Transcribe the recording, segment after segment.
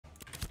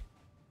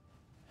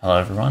Hello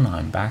everyone,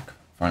 I'm back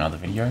for another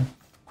video.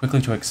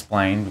 Quickly to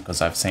explain, because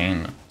I've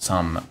seen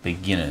some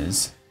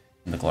beginners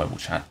in the global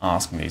chat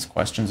asking these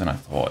questions, and I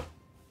thought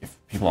if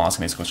people are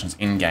asking these questions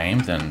in-game,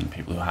 then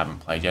people who haven't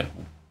played yet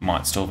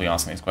might still be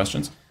asking these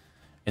questions.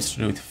 It's to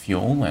do with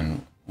fuel,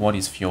 and what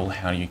is fuel,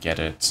 how do you get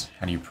it,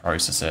 how do you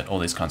process it, all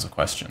these kinds of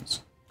questions.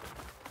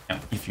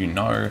 Now, if you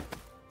know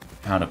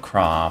how to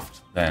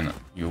craft, then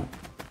you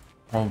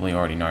probably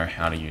already know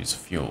how to use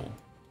fuel.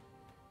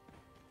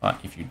 But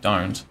if you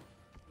don't,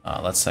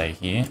 let's say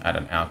here at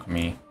an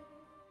alchemy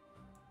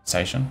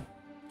station,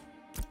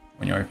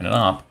 when you open it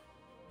up,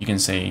 you can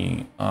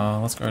see,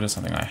 let's go to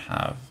something I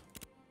have.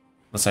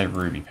 Let's say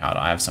ruby powder.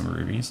 I have some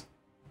rubies.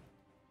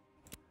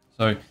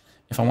 So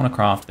if I want to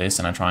craft this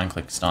and I try and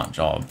click start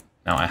job,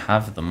 now I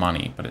have the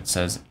money, but it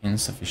says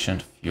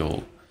insufficient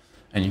fuel.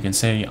 And you can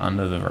see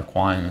under the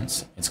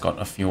requirements, it's got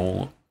a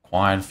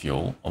required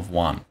fuel of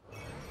 1.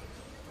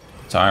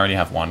 So I already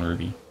have 1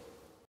 ruby.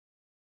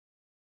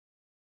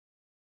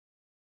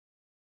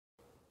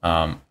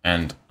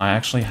 And I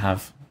actually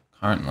have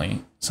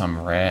currently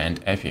some rare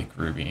and epic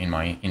ruby in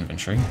my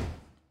inventory.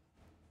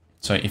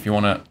 So if you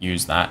want to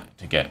use that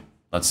to get,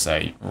 let's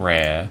say,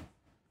 rare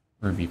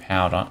ruby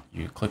powder,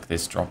 you click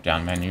this drop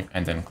down menu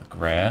and then click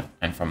rare,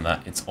 and from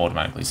that it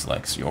automatically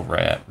selects your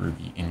rare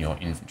ruby in your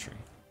inventory.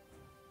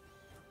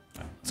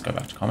 Okay, let's go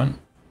back to common.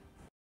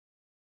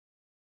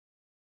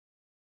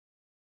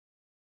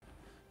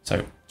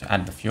 So to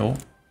add the fuel,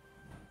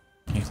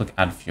 you click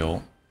add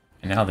fuel,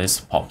 and now this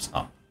pops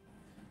up.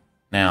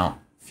 Now,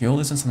 fuel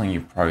isn't something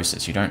you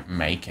process, you don't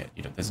make it.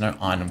 There's no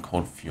item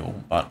called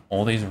fuel, but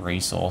all these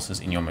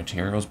resources in your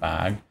materials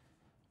bag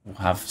will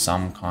have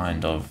some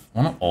kind of,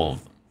 well, not all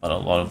of them, but a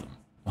lot of them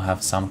will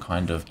have some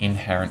kind of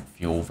inherent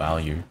fuel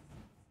value.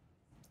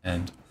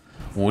 And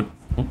wood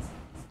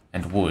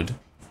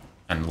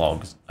and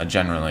logs are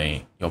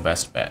generally your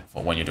best bet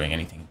for when you're doing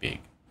anything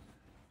big.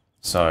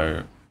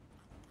 So,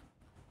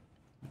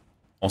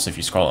 also if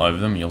you scroll over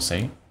them, you'll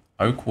see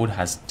oak wood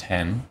has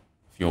 10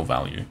 fuel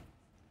value.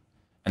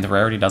 And the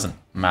rarity doesn't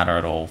matter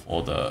at all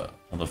for the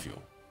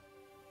fuel.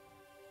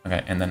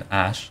 Okay, and then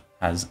ash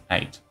has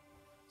 8.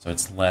 So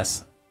it's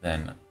less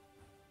than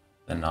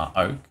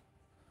oak.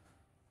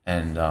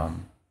 And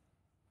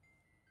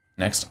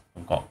next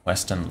we've got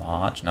western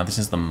large. Now this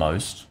is the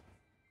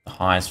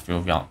highest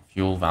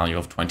fuel value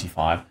of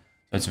 25. So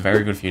it's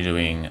very good if you're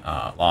doing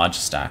large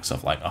stacks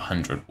of like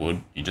 100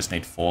 wood. You just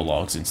need 4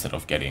 logs instead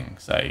of getting,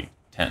 say,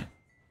 10.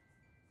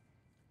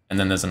 And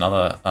then there's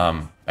another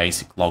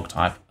basic log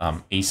type,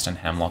 eastern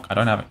hemlock. I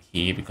don't have it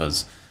here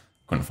because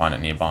I couldn't find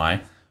it nearby,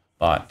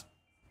 but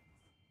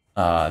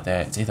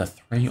it's either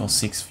 3 or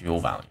 6 fuel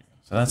value.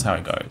 So that's how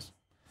it goes.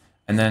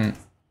 And then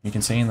you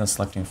can see in the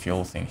selecting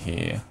fuel thing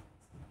here,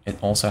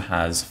 it also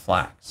has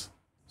flax.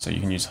 So you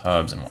can use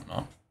herbs and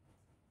whatnot,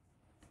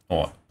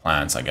 or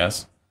plants, I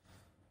guess.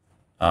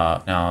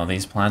 Now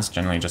these plants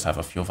generally just have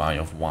a fuel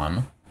value of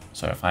 1.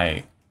 So if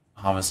I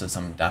harvested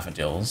some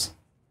daffodils,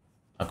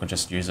 I could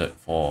just use it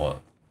for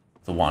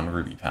the 1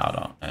 ruby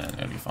powder and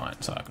it'll be fine.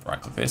 So I could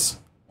right click this,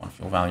 1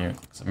 fuel value,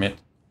 click submit.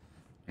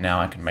 Now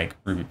I can make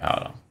ruby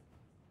powder.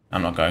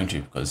 I'm not going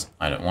to because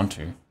I don't want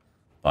to,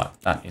 but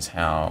that is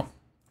how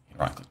you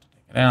right click to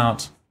take it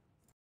out.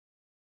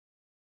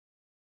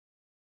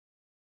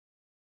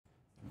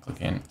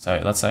 Click in.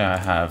 So let's say I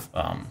have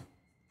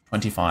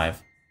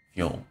 25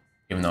 fuel,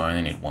 even though I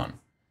only need 1.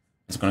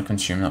 It's going to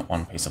consume that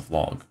 1 piece of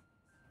log,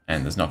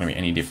 and there's not going to be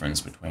any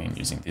difference between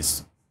using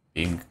this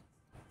big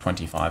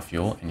 25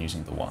 fuel and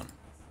using the 1.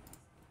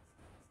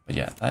 But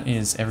yeah, that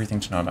is everything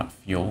to know about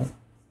fuel.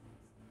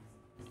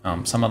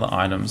 Some other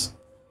items,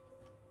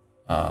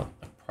 like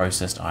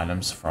processed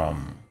items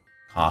from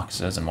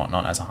carcasses and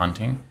whatnot as a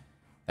hunting,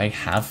 they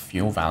have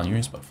fuel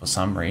values, but for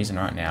some reason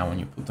right now when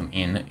you put them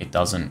in, it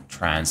doesn't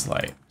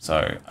translate.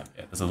 So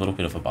there's a little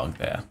bit of a bug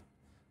there.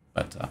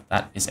 But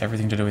that is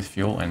everything to do with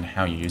fuel and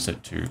how you use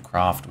it to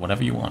craft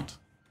whatever you want.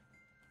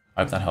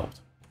 I hope that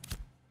helped.